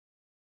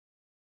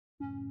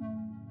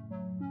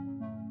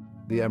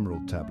The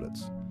Emerald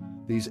Tablets.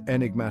 These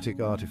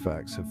enigmatic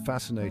artifacts have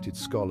fascinated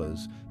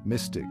scholars,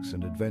 mystics,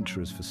 and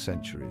adventurers for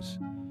centuries.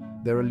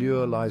 Their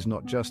allure lies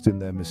not just in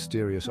their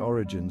mysterious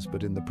origins,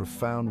 but in the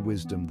profound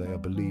wisdom they are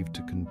believed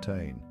to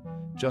contain.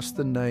 Just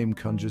the name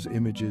conjures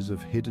images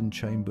of hidden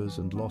chambers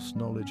and lost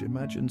knowledge.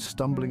 Imagine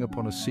stumbling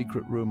upon a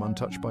secret room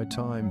untouched by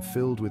time,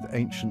 filled with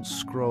ancient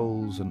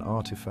scrolls and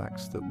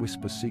artifacts that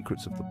whisper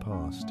secrets of the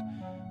past.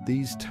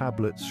 These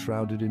tablets,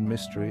 shrouded in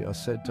mystery, are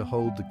said to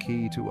hold the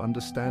key to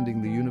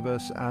understanding the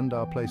universe and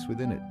our place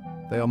within it.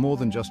 They are more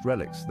than just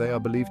relics. They are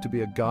believed to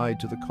be a guide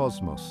to the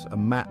cosmos, a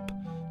map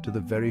to the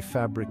very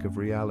fabric of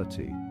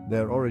reality.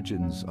 Their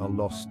origins are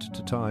lost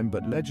to time,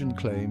 but legend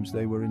claims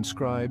they were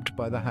inscribed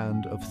by the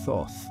hand of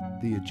Thoth,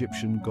 the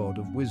Egyptian god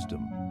of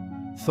wisdom.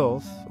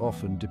 Thoth,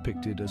 often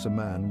depicted as a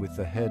man with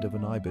the head of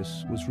an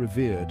ibis, was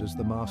revered as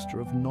the master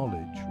of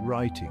knowledge,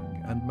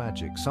 writing, and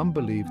magic. Some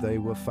believe they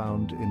were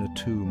found in a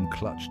tomb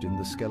clutched in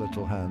the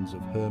skeletal hands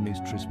of Hermes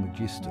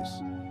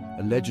Trismegistus,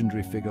 a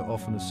legendary figure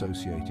often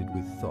associated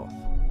with Thoth.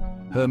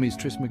 Hermes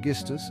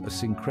Trismegistus, a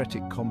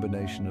syncretic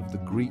combination of the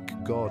Greek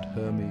god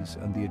Hermes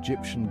and the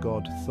Egyptian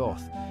god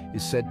Thoth,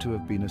 is said to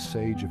have been a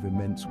sage of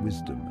immense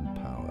wisdom and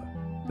power.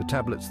 The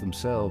tablets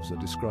themselves are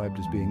described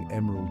as being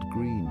emerald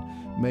green,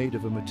 made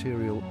of a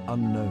material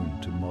unknown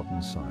to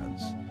modern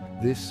science.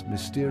 This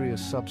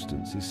mysterious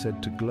substance is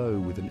said to glow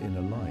with an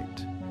inner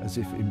light, as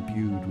if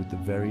imbued with the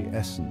very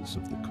essence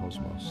of the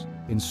cosmos.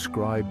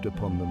 Inscribed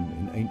upon them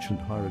in ancient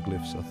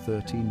hieroglyphs are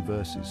 13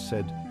 verses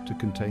said to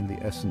contain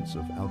the essence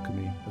of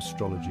alchemy,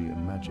 astrology,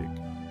 and magic.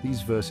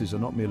 These verses are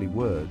not merely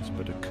words,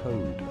 but a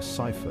code, a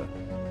cipher,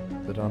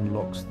 that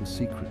unlocks the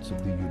secrets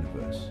of the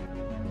universe.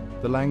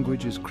 The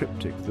language is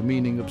cryptic, the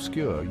meaning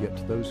obscure,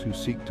 yet those who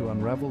seek to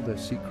unravel their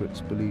secrets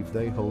believe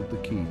they hold the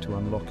key to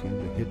unlocking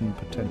the hidden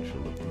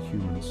potential of the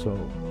human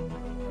soul.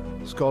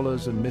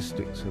 Scholars and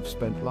mystics have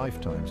spent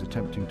lifetimes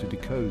attempting to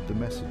decode the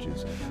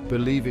messages,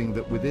 believing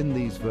that within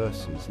these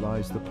verses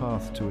lies the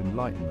path to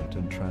enlightenment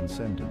and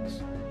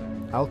transcendence.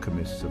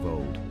 Alchemists of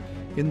old,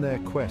 in their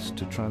quest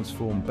to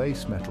transform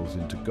base metals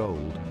into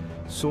gold,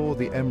 saw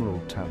the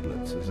emerald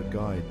tablets as a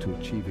guide to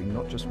achieving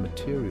not just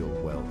material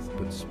wealth,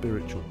 but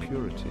spiritual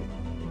purity.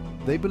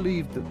 They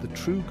believed that the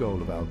true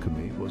goal of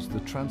alchemy was the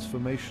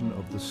transformation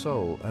of the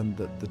soul, and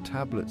that the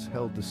tablets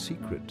held the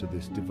secret to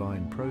this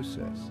divine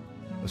process.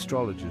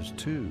 Astrologers,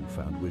 too,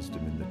 found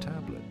wisdom in the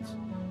tablets.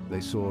 They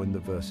saw in the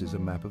verses a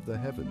map of the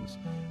heavens,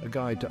 a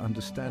guide to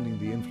understanding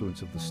the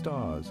influence of the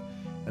stars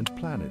and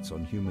planets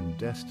on human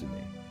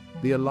destiny.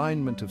 The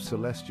alignment of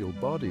celestial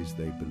bodies,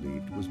 they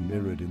believed, was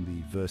mirrored in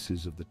the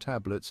verses of the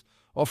tablets,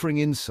 offering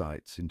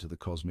insights into the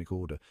cosmic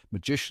order.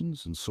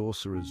 Magicians and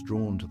sorcerers,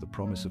 drawn to the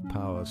promise of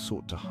power,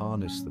 sought to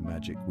harness the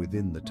magic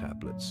within the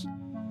tablets.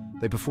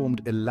 They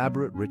performed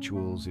elaborate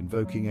rituals,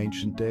 invoking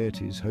ancient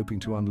deities,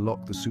 hoping to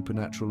unlock the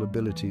supernatural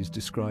abilities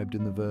described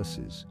in the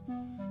verses.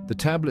 The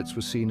tablets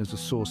were seen as a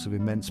source of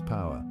immense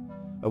power,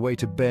 a way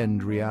to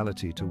bend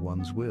reality to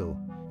one's will.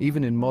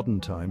 Even in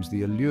modern times,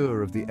 the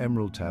allure of the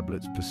emerald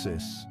tablets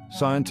persists.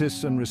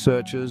 Scientists and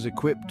researchers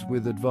equipped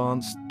with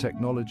advanced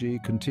technology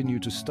continue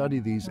to study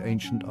these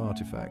ancient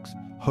artifacts,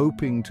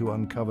 hoping to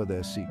uncover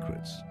their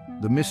secrets.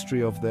 The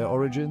mystery of their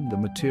origin, the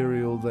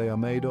material they are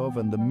made of,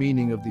 and the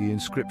meaning of the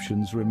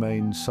inscriptions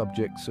remain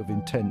subjects of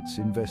intense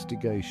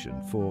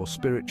investigation. For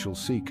spiritual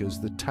seekers,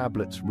 the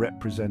tablets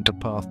represent a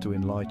path to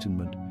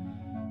enlightenment.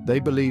 They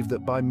believe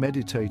that by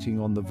meditating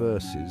on the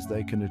verses,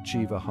 they can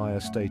achieve a higher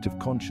state of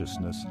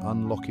consciousness,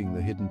 unlocking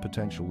the hidden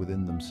potential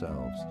within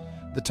themselves.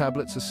 The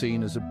tablets are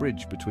seen as a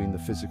bridge between the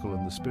physical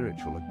and the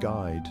spiritual, a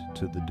guide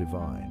to the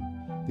divine.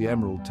 The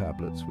emerald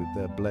tablets, with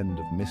their blend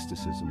of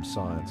mysticism,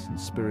 science, and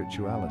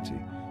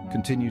spirituality,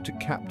 continue to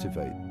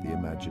captivate the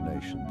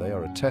imagination. They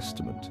are a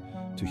testament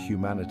to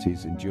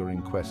humanity's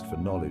enduring quest for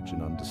knowledge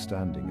and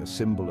understanding, a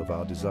symbol of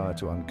our desire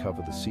to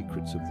uncover the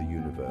secrets of the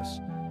universe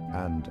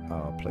and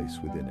our place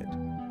within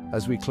it.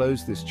 As we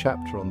close this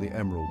chapter on the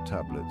emerald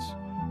tablets,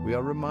 we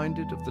are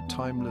reminded of the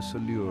timeless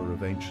allure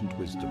of ancient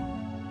wisdom.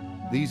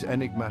 These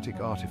enigmatic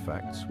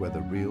artifacts,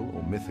 whether real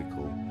or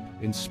mythical,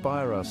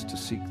 inspire us to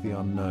seek the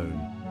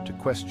unknown, to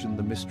question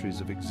the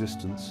mysteries of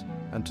existence,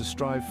 and to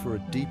strive for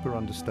a deeper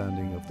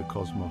understanding of the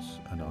cosmos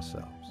and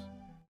ourselves.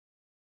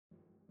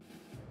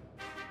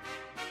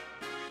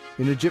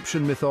 In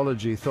Egyptian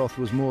mythology, Thoth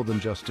was more than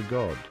just a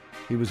god.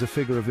 He was a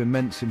figure of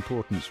immense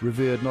importance,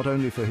 revered not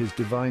only for his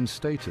divine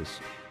status,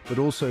 but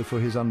also for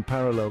his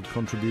unparalleled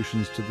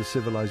contributions to the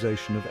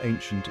civilization of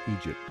ancient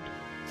Egypt.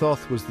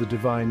 Thoth was the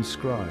divine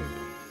scribe,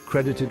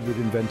 credited with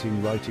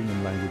inventing writing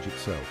and language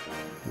itself.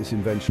 This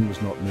invention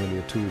was not merely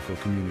a tool for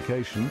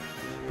communication,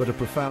 but a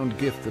profound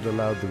gift that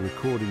allowed the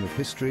recording of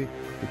history,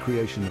 the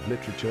creation of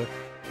literature,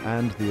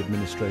 and the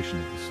administration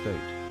of the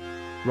state.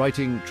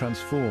 Writing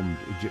transformed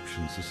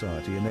Egyptian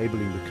society,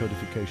 enabling the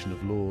codification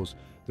of laws,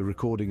 the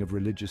recording of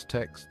religious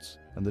texts,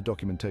 and the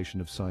documentation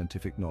of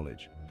scientific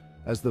knowledge.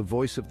 As the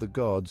voice of the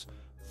gods,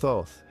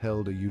 Thoth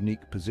held a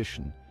unique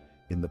position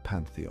in the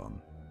pantheon.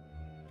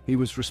 He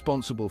was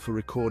responsible for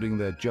recording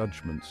their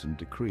judgments and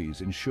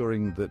decrees,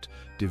 ensuring that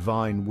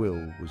divine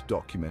will was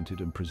documented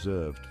and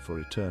preserved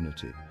for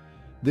eternity.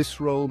 This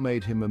role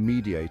made him a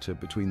mediator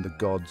between the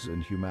gods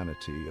and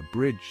humanity, a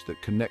bridge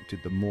that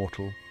connected the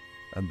mortal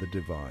and the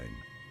divine.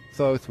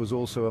 Thoth was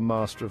also a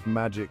master of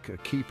magic, a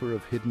keeper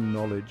of hidden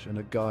knowledge, and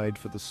a guide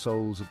for the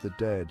souls of the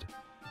dead.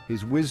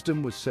 His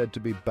wisdom was said to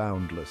be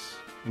boundless,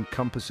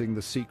 encompassing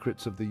the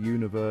secrets of the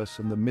universe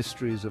and the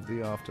mysteries of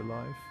the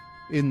afterlife.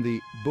 In the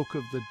Book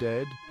of the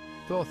Dead,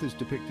 Thoth is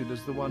depicted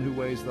as the one who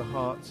weighs the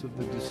hearts of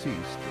the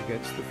deceased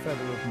against the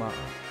feather of Ma'at,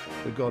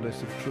 the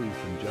goddess of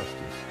truth and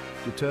justice,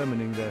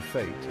 determining their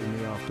fate in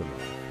the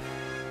afterlife.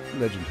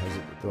 Legend has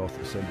it that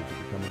Thoth ascended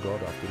to become a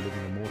god after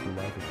living a mortal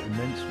life of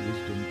immense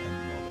wisdom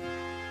and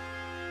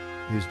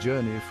knowledge. His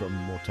journey from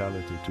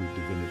mortality to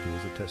divinity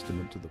is a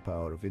testament to the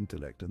power of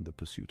intellect and the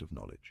pursuit of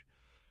knowledge.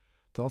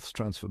 Thoth's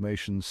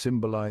transformation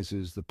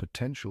symbolizes the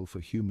potential for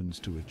humans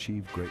to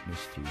achieve greatness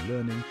through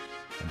learning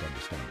and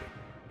understanding.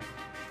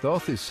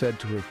 Thoth is said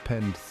to have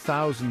penned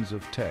thousands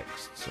of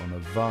texts on a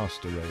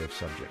vast array of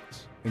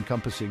subjects,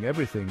 encompassing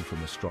everything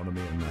from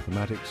astronomy and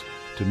mathematics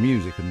to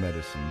music and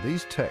medicine.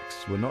 These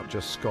texts were not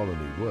just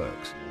scholarly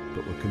works,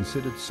 but were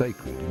considered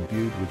sacred,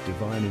 imbued with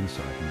divine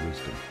insight and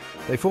wisdom.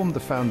 They formed the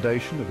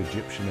foundation of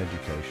Egyptian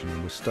education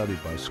and were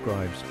studied by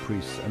scribes,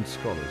 priests, and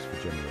scholars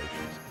for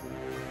generations.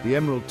 The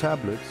Emerald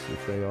Tablets,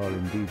 if they are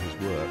indeed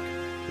his work,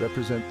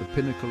 represent the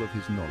pinnacle of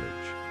his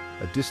knowledge,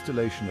 a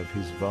distillation of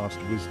his vast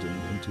wisdom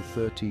into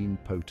 13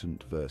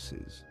 potent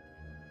verses.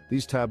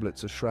 These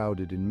tablets are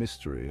shrouded in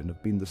mystery and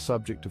have been the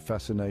subject of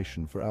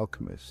fascination for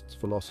alchemists,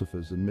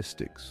 philosophers, and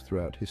mystics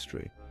throughout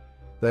history.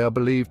 They are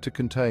believed to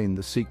contain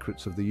the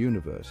secrets of the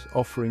universe,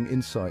 offering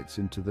insights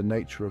into the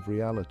nature of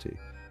reality,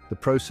 the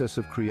process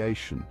of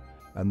creation,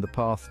 and the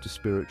path to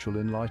spiritual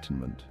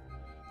enlightenment.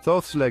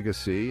 Thoth's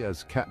legacy,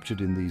 as captured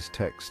in these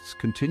texts,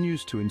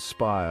 continues to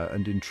inspire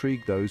and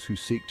intrigue those who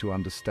seek to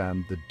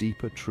understand the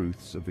deeper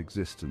truths of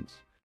existence.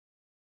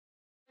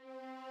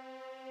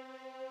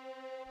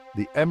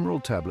 The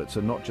Emerald Tablets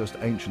are not just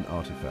ancient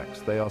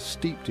artifacts, they are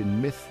steeped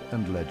in myth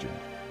and legend.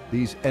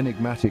 These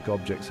enigmatic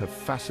objects have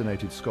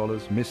fascinated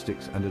scholars,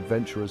 mystics, and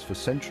adventurers for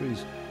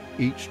centuries,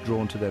 each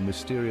drawn to their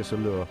mysterious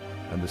allure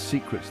and the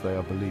secrets they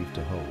are believed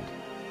to hold.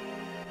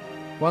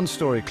 One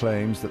story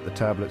claims that the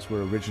tablets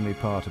were originally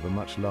part of a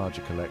much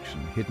larger collection,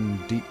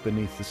 hidden deep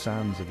beneath the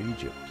sands of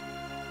Egypt.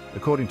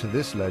 According to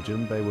this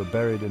legend, they were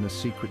buried in a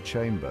secret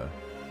chamber,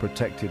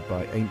 protected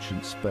by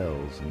ancient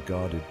spells and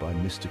guarded by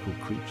mystical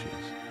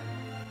creatures.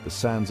 The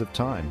sands of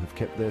time have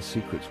kept their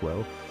secrets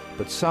well,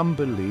 but some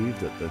believe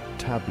that the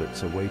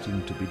tablets are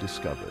waiting to be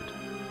discovered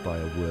by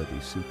a worthy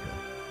seeker.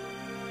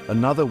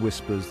 Another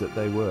whispers that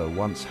they were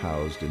once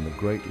housed in the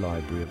great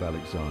library of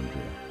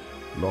Alexandria,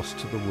 lost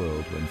to the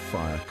world when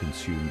fire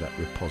consumed that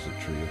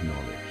repository of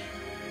knowledge.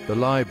 The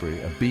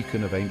library, a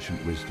beacon of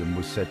ancient wisdom,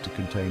 was said to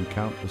contain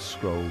countless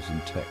scrolls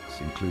and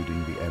texts,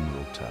 including the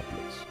Emerald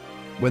Tablets.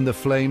 When the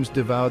flames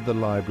devoured the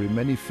library,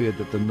 many feared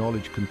that the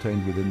knowledge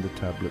contained within the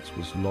tablets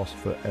was lost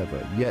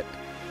forever. Yet,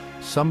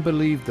 some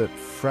believed that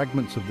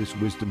fragments of this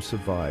wisdom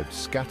survived,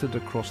 scattered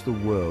across the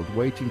world,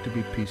 waiting to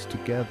be pieced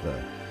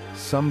together.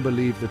 Some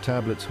believe the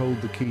tablets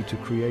hold the key to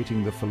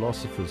creating the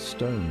Philosopher's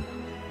Stone,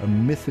 a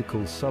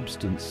mythical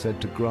substance said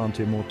to grant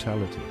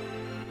immortality.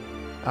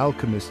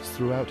 Alchemists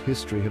throughout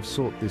history have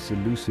sought this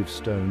elusive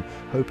stone,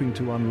 hoping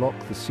to unlock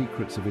the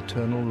secrets of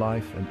eternal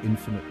life and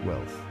infinite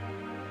wealth.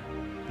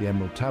 The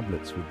Emerald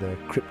Tablets, with their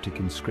cryptic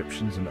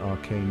inscriptions and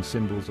arcane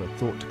symbols, are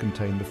thought to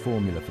contain the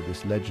formula for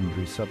this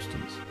legendary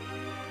substance.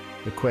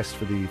 The quest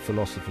for the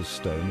Philosopher's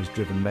Stone has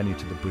driven many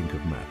to the brink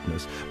of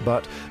madness,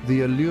 but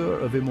the allure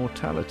of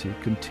immortality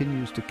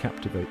continues to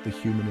captivate the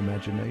human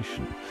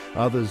imagination.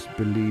 Others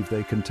believe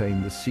they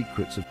contain the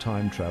secrets of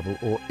time travel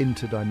or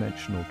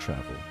interdimensional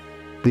travel.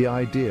 The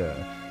idea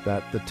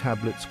that the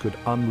tablets could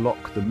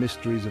unlock the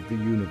mysteries of the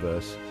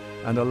universe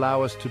and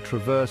allow us to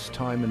traverse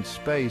time and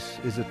space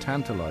is a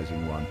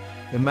tantalizing one.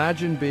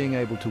 Imagine being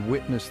able to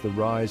witness the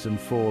rise and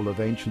fall of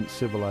ancient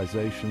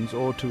civilizations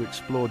or to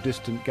explore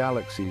distant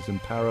galaxies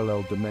and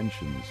parallel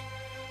dimensions.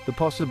 The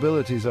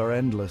possibilities are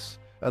endless,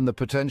 and the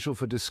potential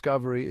for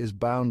discovery is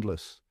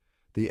boundless.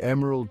 The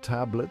Emerald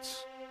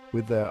Tablets,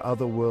 with their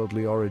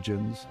otherworldly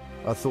origins,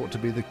 are thought to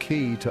be the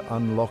key to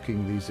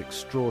unlocking these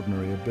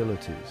extraordinary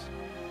abilities.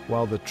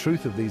 While the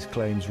truth of these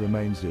claims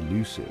remains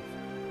elusive,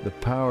 the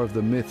power of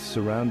the myths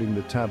surrounding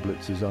the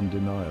tablets is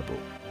undeniable.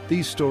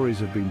 These stories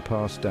have been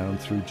passed down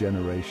through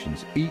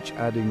generations, each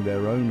adding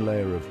their own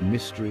layer of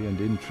mystery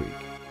and intrigue.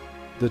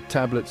 The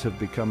tablets have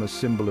become a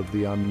symbol of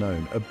the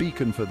unknown, a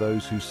beacon for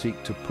those who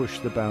seek to push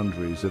the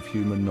boundaries of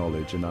human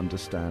knowledge and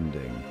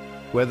understanding.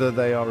 Whether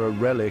they are a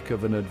relic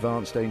of an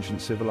advanced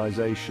ancient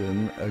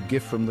civilization, a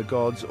gift from the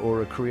gods,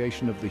 or a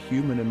creation of the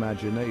human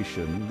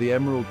imagination, the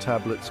Emerald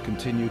Tablets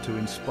continue to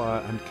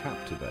inspire and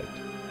captivate.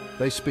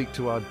 They speak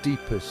to our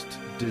deepest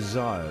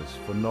desires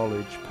for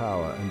knowledge,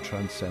 power, and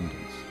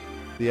transcendence.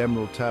 The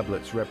Emerald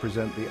Tablets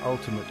represent the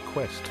ultimate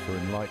quest for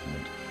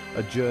enlightenment,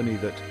 a journey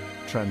that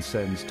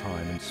transcends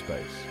time and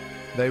space.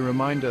 They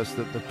remind us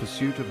that the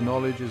pursuit of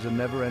knowledge is a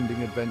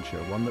never-ending adventure,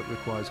 one that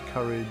requires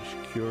courage,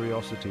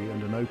 curiosity,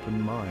 and an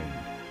open mind.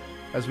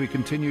 As we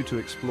continue to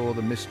explore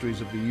the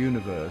mysteries of the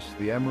universe,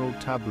 the Emerald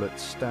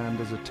Tablets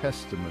stand as a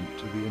testament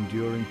to the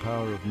enduring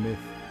power of myth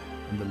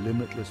and the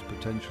limitless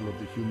potential of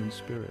the human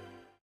spirit.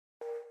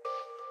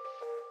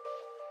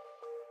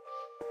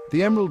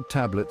 The Emerald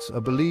Tablets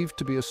are believed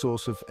to be a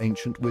source of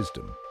ancient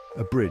wisdom,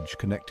 a bridge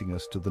connecting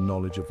us to the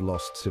knowledge of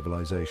lost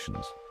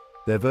civilizations.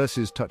 Their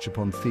verses touch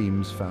upon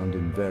themes found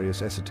in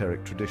various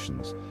esoteric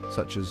traditions,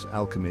 such as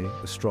alchemy,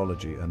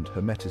 astrology, and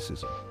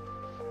Hermeticism.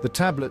 The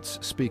tablets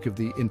speak of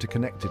the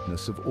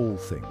interconnectedness of all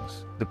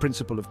things, the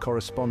principle of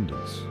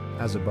correspondence,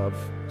 as above,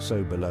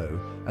 so below,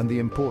 and the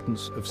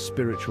importance of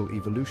spiritual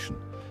evolution.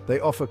 They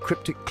offer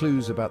cryptic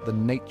clues about the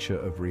nature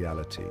of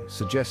reality,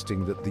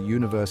 suggesting that the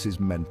universe is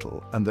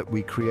mental and that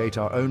we create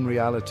our own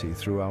reality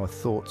through our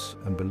thoughts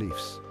and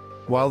beliefs.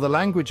 While the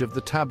language of the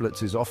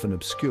tablets is often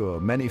obscure,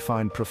 many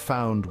find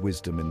profound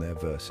wisdom in their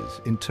verses,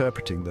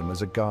 interpreting them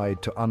as a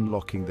guide to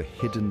unlocking the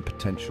hidden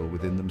potential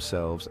within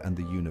themselves and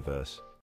the universe.